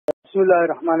بسم الله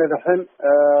الرحمن الرحيم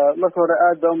مركور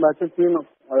آد ما تنتين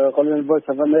قلنا Voice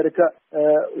of America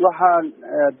waxaan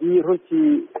dii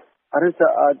runtii arinta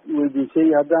aad weydiisay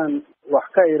hadaan wax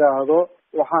ka iraahdo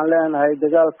waxaan leenahay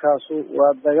dagaalkaas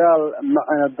waa dagaal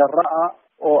macna darro ah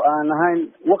oo aan ahayn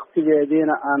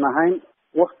waqtigeedina aan ahayn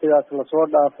waqtigaas la soo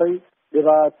dhaafay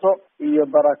dhibaato iyo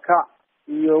barakac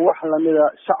iyo wax lamida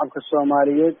shacabka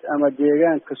Soomaaliyeed ama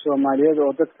deegaanka Soomaaliyeed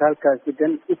oo dadka halkaas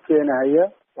degan u keenaya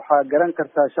waxaa garan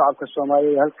kartaa shacabka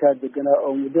Soomaaliyeed halka deganaa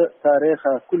oo muddo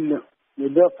taariikha kulli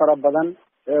muddo fara badan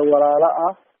walaalo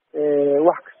ah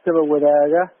wax kastaba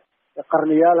wadaaga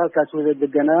qarniyaal halkaas wada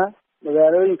deganaa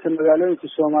magaalooyinka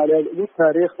Soomaaliyeed ugu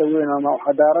taariikhda weyn ama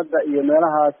xadaarada iyo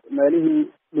meelahaas meelihii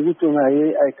lagu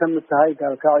tumaayay ay ka mid tahay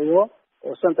Gaalkacyo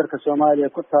oo centerka Soomaaliya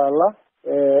ku taala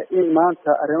in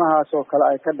maanta arrimahaas oo kale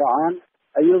ay ka dhacaan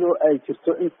iyadoo ay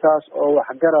jirto intaas oo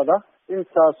waxgarada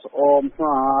intaas oo muxuu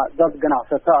ahaa dad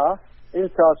ganacsato ah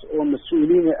intaas oo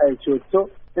mas'uuliyiin ay joogto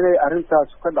inay arrintaas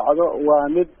ka dhacdo waa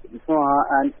mid muxuu ahaa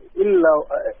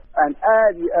aan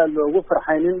aad iyo aad loogu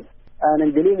farxaynin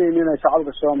aanan gelinaynin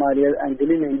shacabka Soomaaliyeed aan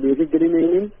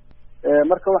gelinaynin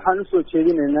marka waxaan u soo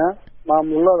jeedinaynaa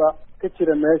maamulada ka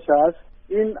jira meeshaas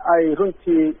in ay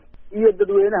runtii iyo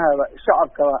dadweynaha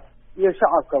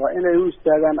shacabkaba inay u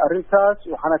istaagaan arrintaas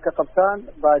waxana ka qabtaan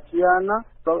baajiyana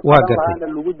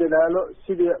lagu dadaalo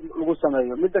sidii lagu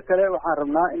sameeyo midda kale waxaan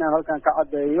rabnaa inaan halkan ka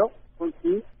cadeeyo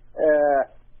runtii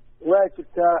waa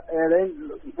jirtaa eedayn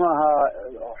muxuu ahaa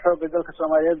xoogga dalka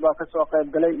Soomaaliyeed baa ka soo qayb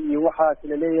galay iyo waxaa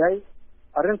kale leeyahay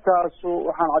arrintaas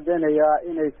waxaan cadeynayaa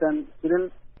inaysan jirin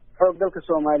xoog dalka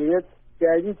Soomaaliyeed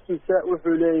gaadiidkiisa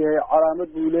wuxuu leeyahay calaamad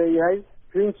buu leeyahay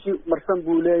rinji marsan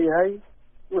buu leeyahay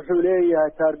wuxuu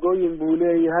leeyahay taargooyin buu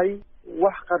leeyahay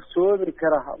wax qarsoomi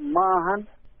kara ma ahan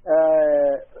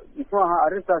muxuu ahaa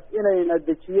arrintaas inayna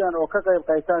dejiyaan oo ka qayb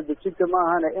qaataan dejinta ma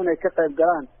ahan inay ka qayb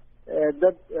galaan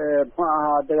dad muxuu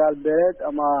ahaa dagaal beeleed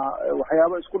ama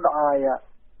waxyaabo isku dhacaya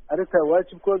arrinta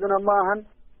waajibkooduna ma ahan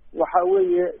waxa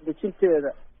weeye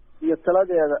dejinteeda iyo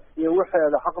taladeeda iyo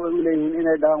waxeeda xaq bay u leeyihiin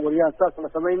inay dhahaan wariyaan saas la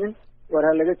samaynin war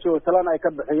ha laga joogo talana ay ka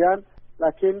bixiyaan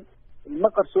laakiin ma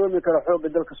qarsoomi karo xoogga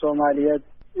dalka Soomaaliyeed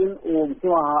in uu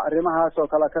muxuu ahaa arrimahaas oo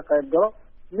kale ka qayb galo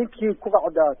ninkii ku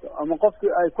cadaato ama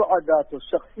qofkii ay ku cadaato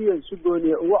shakhsiyan si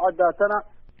gooniya ugu cadaatana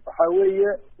waxa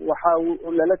weeye waxa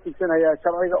lala tigsanayaa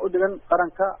sharciga u dhigan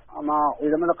qaranka ama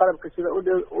ciidamada qalabka sida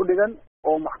u dhigan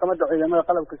oo maxkamadda ciidamada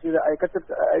qalabka sida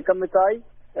ay ka mid tahay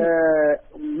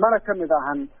mana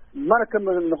ka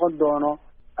mid noqon doono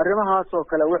arrimahaas oo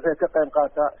kale wixii ka qayb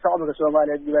qaata shacabka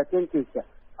Soomaaliyeed dhibaatayntiisa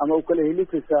ama u kala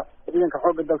helintiisa ciidanka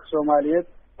xoogga dalka Soomaaliyeed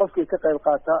qofkii ka qayb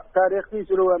qaata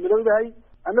taariikhdiisuna waa midowdahay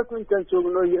annagu intaan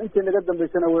joogno iyo intii naga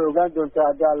dambeysana way ogaan doontaa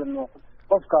hadaalno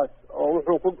qofkaas oo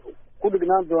wuxuu ku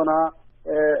dhignaan doonaa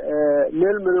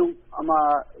meel madow ama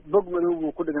bog madow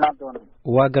buu ku dhignaan doonaa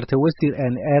waa gartay wasiir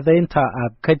eedaynta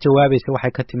aad ka jawaabaysa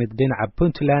waxay ka timid dhinaca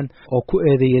Puntland oo ku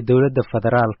eedeeyay dawladda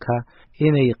federaalka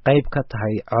inay qayb ka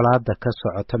tahay colaadda ka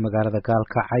socota magaalada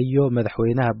Gaalkacyo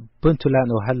madaxweynaha Puntland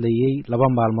oo hadlayay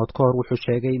 2 maalmood ka hor wuxuu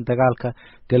sheegay in dagaalka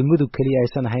galmudug kaliya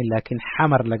aysan ahayn laakiin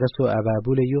xamar laga soo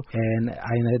abaabulayo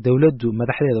ayna dawladdu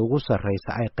madaxdeeda ugu sarreysa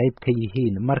ay qayb ka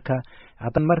yihiin marka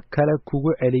hadan mar kale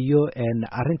kugu celiyo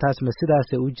arrintaas ma sidaas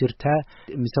u jirtaa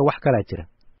mise wax kala jira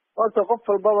horta qof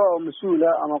walbaba oo mas'uul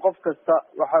ah ama qof kasta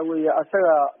waxa weeye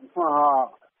asaga muxuu ahaa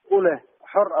u leh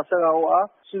xor asaga u ah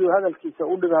sidoo hadalkiisa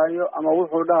u dhigayo ama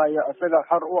wuxuu dhahayo asaga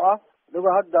xor u ah lagu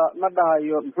hadda ma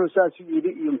dhahayo muxuu saas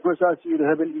yiri iyo muxuu saas yiri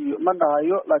hebel iyo ma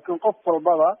dhahayo laakiin qof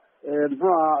walbaba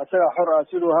muxuu ahaa asaga xor ah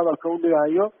sidoo hadalka u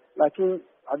dhigayo laakiin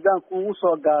haddaan kugu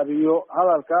soo gaabiyo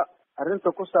hadalka arrinta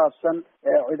ku saabsan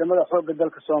ciidamada xoogga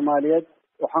dalka Soomaaliyeed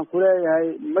waxaan ku leeyahay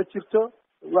ma jirto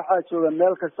waxaa jooga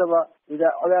meel kastaba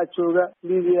idaacadaha jooga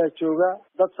media jooga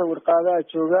dad sawir qaadaha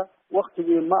jooga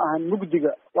waqtigii ma ahan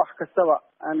mugdiga wax kastaba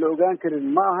aan la ogaan karin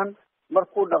ma ahan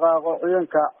markuu dhaqaaqo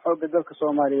ciidanka xoogga dalka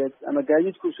Soomaaliyeed ama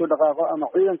gaadiidku soo dhaqaaqo ama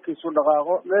ciidankiisu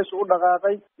dhaqaaqo meeshuu u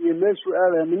dhaqaaqay iyo meeshuu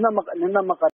aaday midna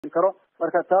ma qarin karo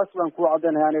marka taas baan ku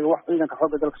cadeynayaa aniga wax ciidanka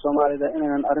xoogga dalka Soomaaliyeed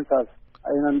inaan arrintaas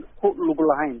aynan ku lug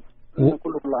lahayn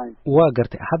waa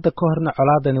gartay hadda ka horna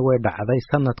colaadani way dhacday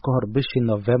sanad ka hor bishii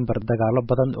November dagaalo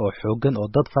badan oo xoogan oo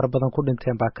dad fara badan ku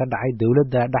dhinteen baa ka dhacay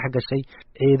dawladda dhex gashay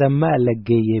ciidamada la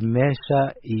geeyay meesha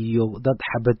iyo dad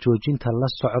xabad joojinta la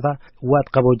socda waad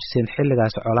qaboojiseen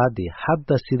xilligaas colaadii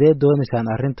hadda sidee doonaysaan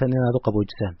arrintan inaad u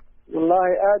qaboojisaan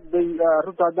wallahi aad bay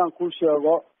runta haddaan kuu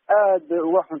sheego aad bay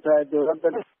uga xun tahay dawladda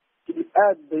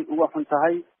aad bay uga xun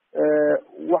tahay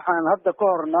waxaan hadda ka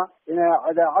horna inay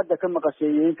cadaacadda ka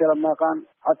maqasheeyeen kala maqaan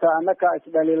hataa annaka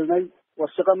isdhaliilnay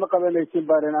warshaqo ma qabanaysiin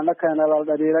baarin annakaana la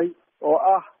dhaliilay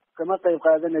oo kama qayb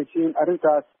qaadanaysiin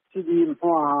arrintaas sidii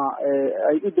muxuu ahaa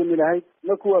ay u dami lahayd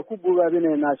marka waa ku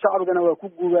gubaabinaynaa shacabkana waa ku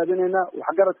gubaabinaynaa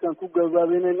waxgaradkan ku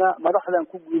gubaabinaynaa madaxdan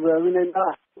ku gubaabinaynaa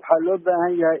waxaa loo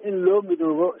baahan yahay in loo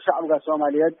midoobo shacabka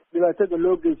Soomaaliyeed dhibaatada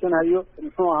loo geysanayo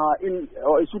muxuu ahaa in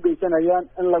oo isu geysanayaan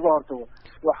in laga hortago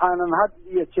waxaanan had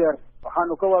iyo jeer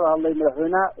waxaanu ka wada hadlay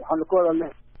madaxweynaha waxaanu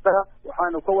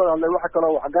ka wada hadlay waxa kale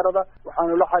oo waxgarada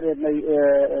waxaanu la xiriirnay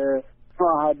muxuu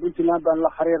ahaa Puntland baan la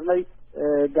xiriirnay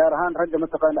gaar ahaan ragga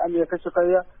mataqaana amniga ka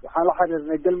shaqeeya waxaan la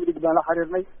xiriirnay galmudug baan la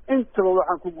xiriirnay intaba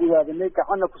waxaan ku gudaabinay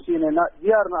gacanna ku siinayna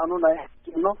diyaarna aanu nahay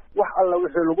wax alla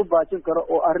wixii lagu baajin karo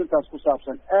oo arrintaas ku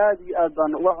saabsan aad iyo aad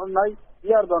baan uga xunnahay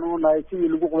diyaar baan u nahay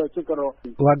sidii lagu qabaajin karo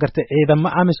waa gartay ciidamo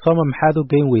amisom maxaad u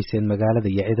geyn weyseen magaalada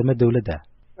iyo ciidamo dawladda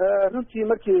runtii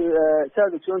markii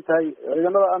saad ogsoon tahay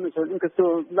ciidamada amisom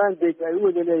inkastoo mandate ay u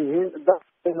wada leeyihiin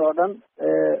dadka oo dhan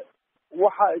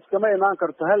waxa iskama imaan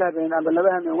karto hal habeen ama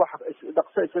laba habeen wax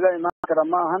dhaqso isaga imaan kara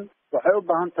ma ahan waxay u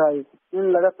baahan tahay in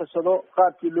laga tashado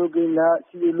qaabkii loo geyn lahaa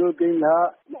sidii loo geyn lahaa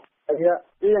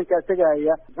ciidankaa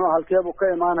tegaya muxuu halkeebuu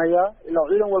ka imaanayaa ilaa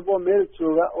ciidan walba oo meel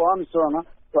jooga oo amisona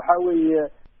waxa weeye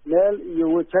meel iyo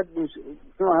wajhad buu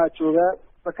muxuu ahaa joogaa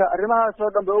marka arrimahaas oo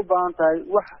dhan bay u baahan tahay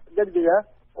wax degdeg ah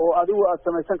oo adigu aad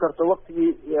samaysan karto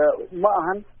waktigii ma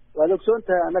ahan waad ogsoon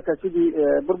tahay annaka sidii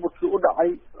burburkii u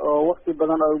dhacay oo wakti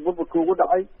badan oo burburkii ugu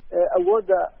dhacay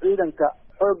awoodda ciidanka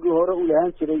xooggii hore u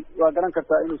lahaan jiray waa garan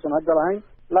kartaa inuusan hadda lahayn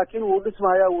laakiin wuu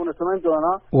dhismahayaa wuuna samayn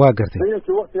doonaa waa gartay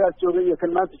ciidankii waktigaas joogay iyo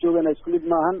kan maanta joogana isku mid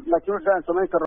maahan laakiin wixii aan samayn karno